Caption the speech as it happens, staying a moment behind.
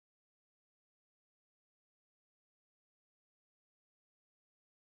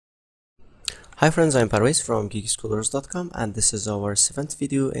Hi friends, I'm Parvez from geekschoolers.com and this is our 7th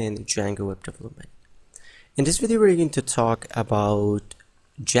video in Django web development. In this video we're going to talk about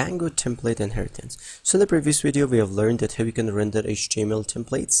Django Template Inheritance. So in the previous video we have learned that how we can render HTML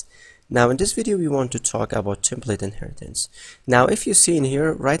templates. Now in this video we want to talk about template inheritance. Now if you see in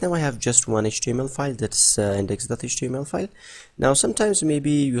here, right now I have just one HTML file, that's index.html file. Now sometimes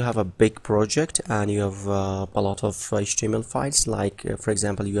maybe you have a big project and you have a lot of HTML files, like for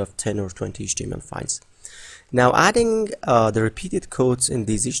example you have 10 or 20 HTML files. Now adding the repeated codes in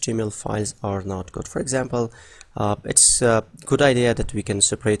these HTML files are not good. For example, it's a good idea that we can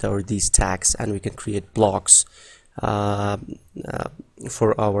separate these tags and we can create blocks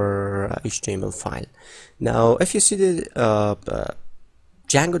for our HTML file. Now if you see the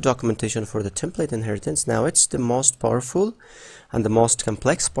Django documentation for the template inheritance, now it's the most powerful and the most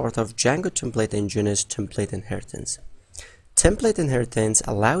complex part of Django template engine is template inheritance. Template inheritance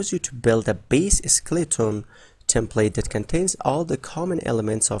allows you to build a base skeleton template that contains all the common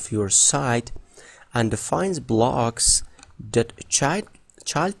elements of your site and defines blocks that child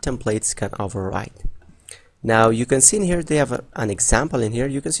templates can override. Now you can see in here they have an example in here.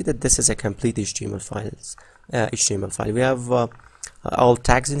 You can see that this is a complete HTML file. We have all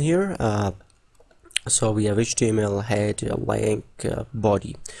tags in here. So we have HTML, head, link,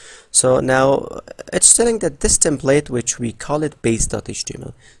 body. So now it's telling that this template, which we call it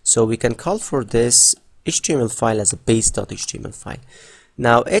base.html, so we can call for this HTML file as a base.html file.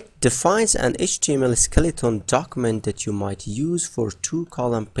 Now it defines an HTML skeleton document that you might use for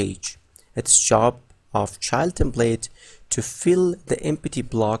 2-column page. Its job of child template to fill the empty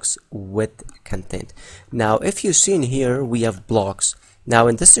blocks with content. Now if you see in here we have blocks. Now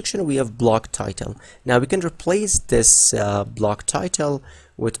in this section we have block title. Now we can replace this block title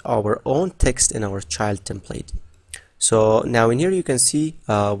with our own text in our child template. So now in here you can see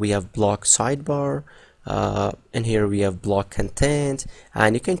we have block sidebar, and here we have block content,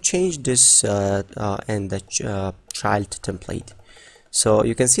 and you can change this in the child template. So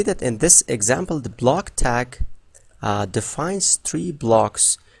you can see that in this example the block tag defines 3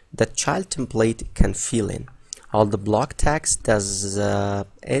 blocks that child template can fill in. All the block tags does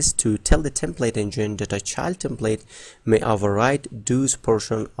is to tell the template engine that a child template may override those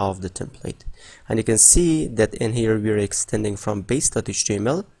portion of the template. And you can see that in here we're extending from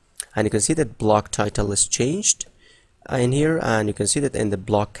base.html, and you can see that block title is changed in here, and you can see that in the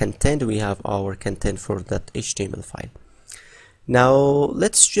block content we have our content for that HTML file. Now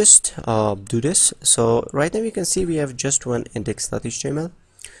let's just do this. So right now you can see we have just one index.html.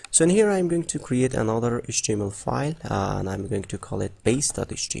 So in here I'm going to create another HTML file and I'm going to call it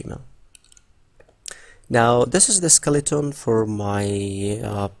base.html. Now this is the skeleton for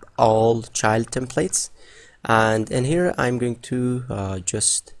my all child templates, and in here I'm going to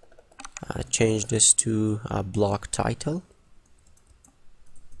just change this to block title.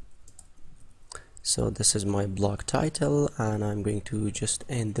 So this is my block title and I'm going to just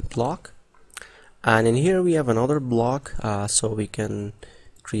end the block, and in here we have another block, so we can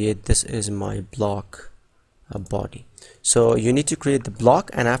create, this is my block body. So you need to create the block,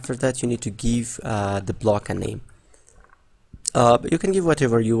 and after that you need to give the block a name. You can give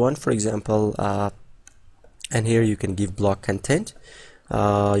whatever you want. For example, and here you can give block content,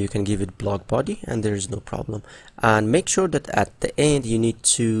 you can give it block body, and there is no problem. And make sure that at the end you need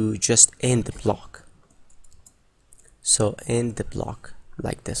to just end the block. So end the block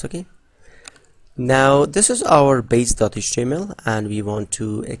like this. Okay, now this is our base.html and we want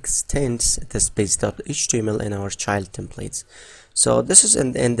to extend this base.html in our child templates. So this is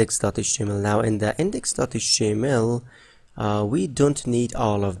an index.html. Now in the index.html we don't need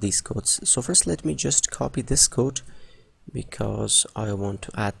all of these codes. So first let me just copy this code because I want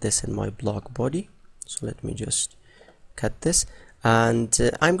to add this in my block body. So let me just cut this, and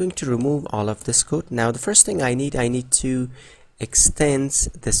I'm going to remove all of this code. Now the first thing I need to extends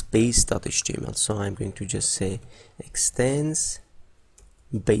this base.html. So I'm going to just say extends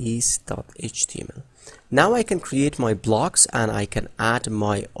base.html. Now I can create my blocks and I can add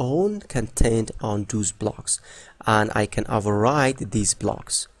my own content on those blocks, and I can override these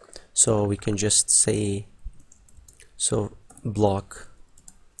blocks. So we can just say, so block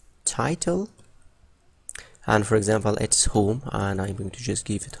title, and for example it's home, and I'm going to just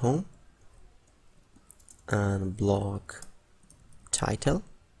give it home, and block title.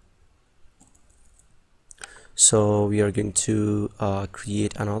 So we are going to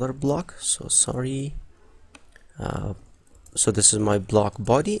create another block. So sorry, so this is my block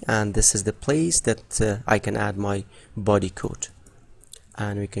body, and this is the place that I can add my body code,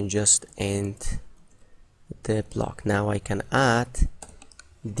 and we can just end the block. Now I can add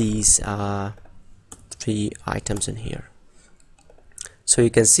these 3 items in here. So you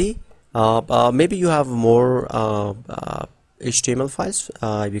can see maybe you have more HTML files.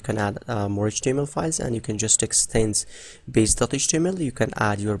 You can add more HTML files, and you can just extend base.html. You can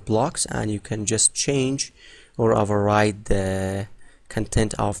add your blocks, and you can just change or override the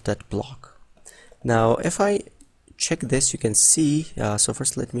content of that block. Now if I check this, you can see so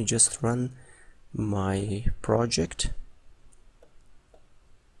first let me just run my project.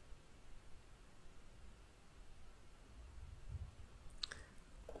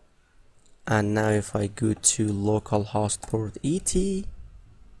 And now if I go to localhost port 80,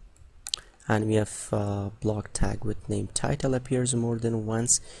 and we have block tag with name title appears more than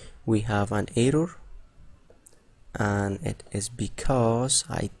once, we have an error, and it is because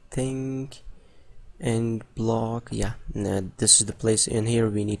I think end block, yeah, no, this is the place in here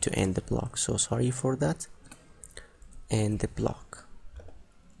we need to end the block, so sorry for that. End the block.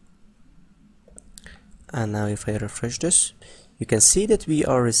 And now if I refresh this, you can see that we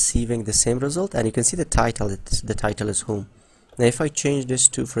are receiving the same result, and you can see the title. The title is home. Now if I change this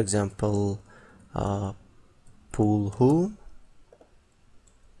to, for example, pool home,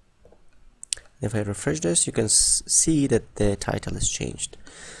 if I refresh this, you can see that the title is changed.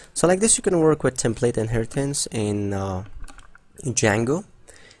 So like this you can work with template inheritance in Django.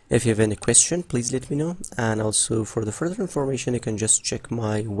 If you have any question, please let me know, and also for the further information you can just check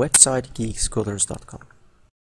my website geekscoders.com.